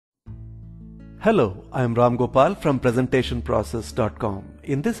Hello, I am Ramgopal from presentationprocess.com.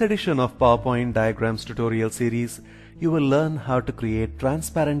 In this edition of PowerPoint Diagrams tutorial series, you will learn how to create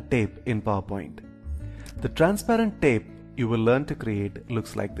transparent tape in PowerPoint. The transparent tape you will learn to create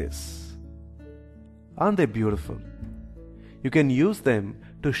looks like this. Aren't they beautiful? You can use them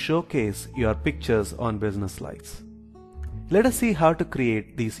to showcase your pictures on business slides. Let us see how to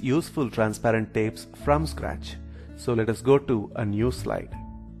create these useful transparent tapes from scratch. So let us go to a new slide.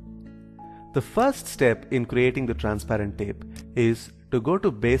 The first step in creating the transparent tape is to go to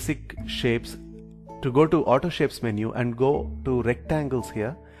basic shapes, to go to auto shapes menu and go to rectangles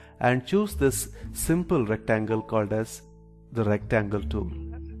here and choose this simple rectangle called as the rectangle tool.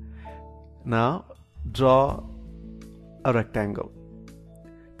 Now draw a rectangle.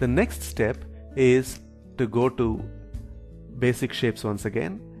 The next step is to go to basic shapes once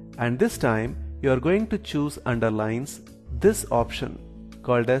again, and this time you are going to choose under lines this option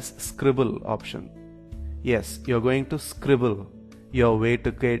called as scribble option. Yes, you're going to scribble your way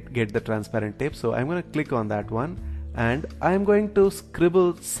to get the transparent tape. So I'm going to click on that one and I'm going to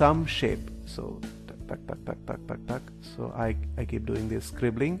scribble some shape. So tuck, tuck, tuck, tuck, tuck, tuck. So I keep doing this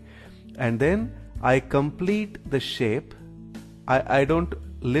scribbling and then I complete the shape. I don't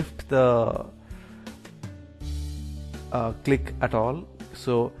lift the click at all.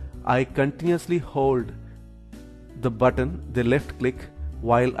 So I continuously hold the button, the left click,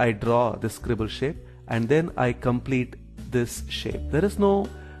 while I draw the scribble shape, and then I complete this shape. There is no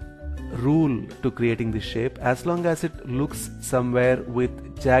rule to creating this shape. As long as it looks somewhere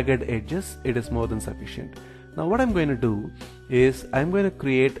with jagged edges, it is more than sufficient. Now what I'm going to do is I'm going to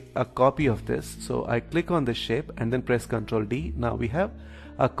create a copy of this. So I click on this shape and then press Ctrl D. Now we have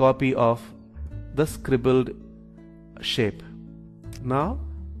a copy of the scribbled shape. Now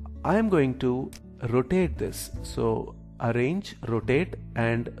I am going to rotate this. So arrange, rotate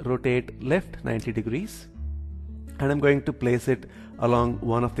and rotate left 90 degrees, and I'm going to place it along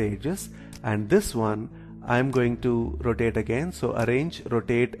one of the edges, and this one I'm going to rotate again. So arrange,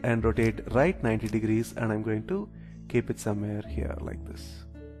 rotate and rotate right 90 degrees, and I'm going to keep it somewhere here like this.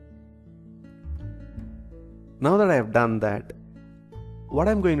 Now that I have done that, what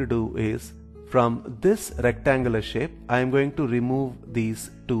I'm going to do is from this rectangular shape I'm going to remove these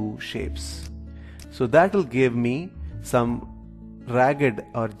two shapes. So that will give me some ragged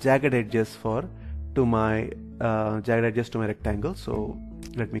or jagged edges to my rectangle. So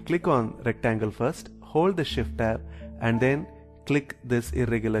let me click on rectangle first, hold the shift tab and then click this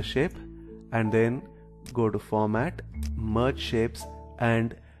irregular shape and then go to format, merge shapes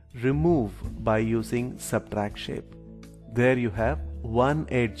and remove by using subtract shape. There you have one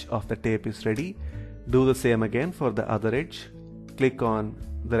edge of the tape is ready. Do the same again for the other edge. Click on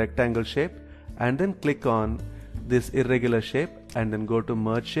the rectangle shape and then click on this irregular shape and then go to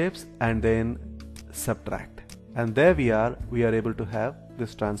merge shapes and then subtract, and there we are able to have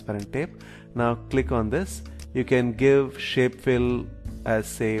this transparent tape. Now click on this. You can give shape fill as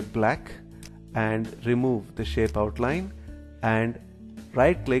say black and remove the shape outline, and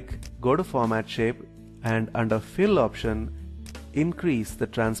right click, go to format shape and under fill option increase the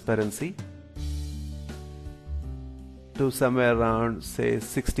transparency to somewhere around say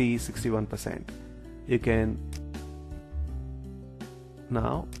 60-61%. You can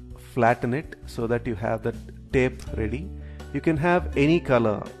now flatten it so that you have the tape ready. You can have any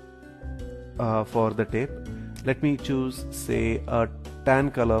color for the tape. Let me choose say a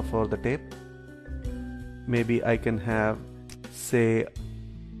tan color for the tape. Maybe I can have say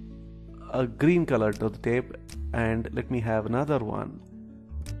a green color to the tape, and let me have another one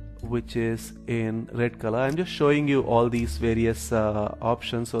which is in red color. I'm just showing you all these various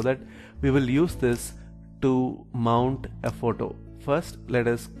options so that we will use this to mount a photo. First, let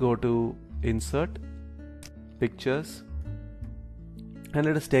us go to insert, pictures, and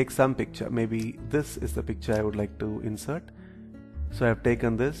let us take some picture. Maybe this is the picture I would like to insert. So I have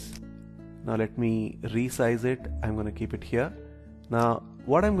taken this. Now let me resize it. I'm going to keep it here. Now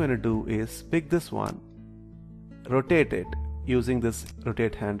what I'm going to do is pick this one, rotate it using this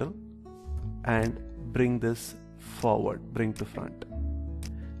rotate handle and bring this forward, bring to front.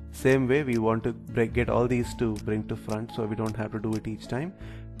 Same way we want to get all these to bring to front so we don't have to do it each time.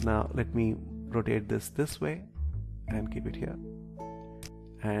 Now let me rotate this way and keep it here,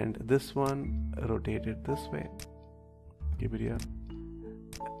 and this one rotate it this way, keep it here,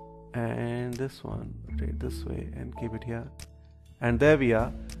 and this one rotate this way and keep it here, and there we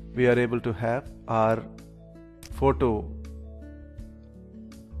are able to have our photo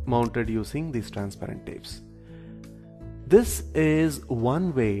mounted using these transparent tapes. This is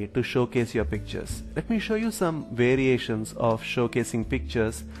one way to showcase your pictures. Let me show you some variations of showcasing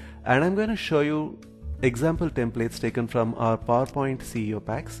pictures and I'm going to show you example templates taken from our PowerPoint CEO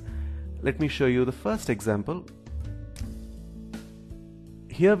packs. Let me show you the first example.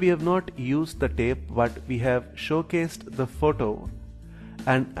 Here we have not used the tape, but we have showcased the photo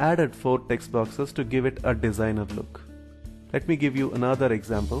and added 4 text boxes to give it a designer look. Let me give you another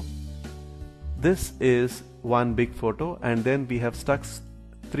example. This is one big photo, and then we have stuck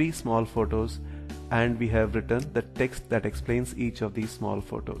 3 small photos, and we have written the text that explains each of these small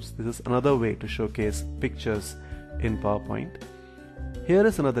photos. This is another way to showcase pictures in PowerPoint. Here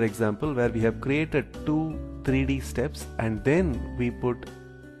is another example where we have created 2 3D steps and then we put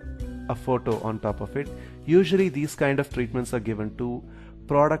a photo on top of it. Usually these kind of treatments are given to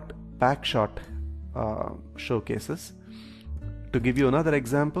product pack shot showcases. To give you another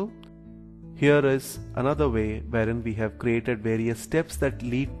example, here is another way wherein we have created various steps that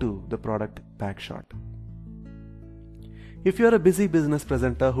lead to the product pack shot. If you are a busy business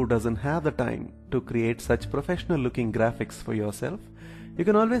presenter who doesn't have the time to create such professional looking graphics for yourself, you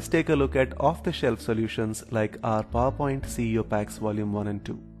can always take a look at off-the-shelf solutions like our PowerPoint CEO packs Volume 1 and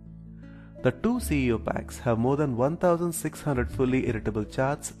 2. The 2 CEO packs have more than 1,600 fully editable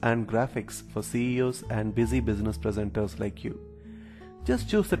charts and graphics for CEOs and busy business presenters like you. Just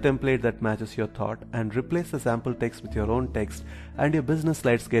choose the template that matches your thought and replace the sample text with your own text, and your business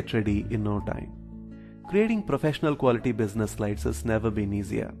slides get ready in no time. Creating professional quality business slides has never been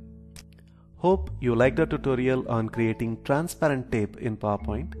easier. Hope you liked our tutorial on creating transparent tape in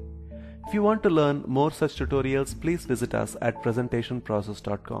PowerPoint. If you want to learn more such tutorials, please visit us at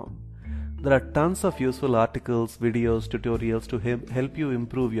presentationprocess.com. There are tons of useful articles, videos, tutorials to help you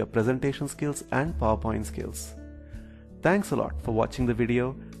improve your presentation skills and PowerPoint skills. Thanks a lot for watching the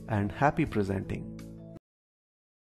video, and happy presenting.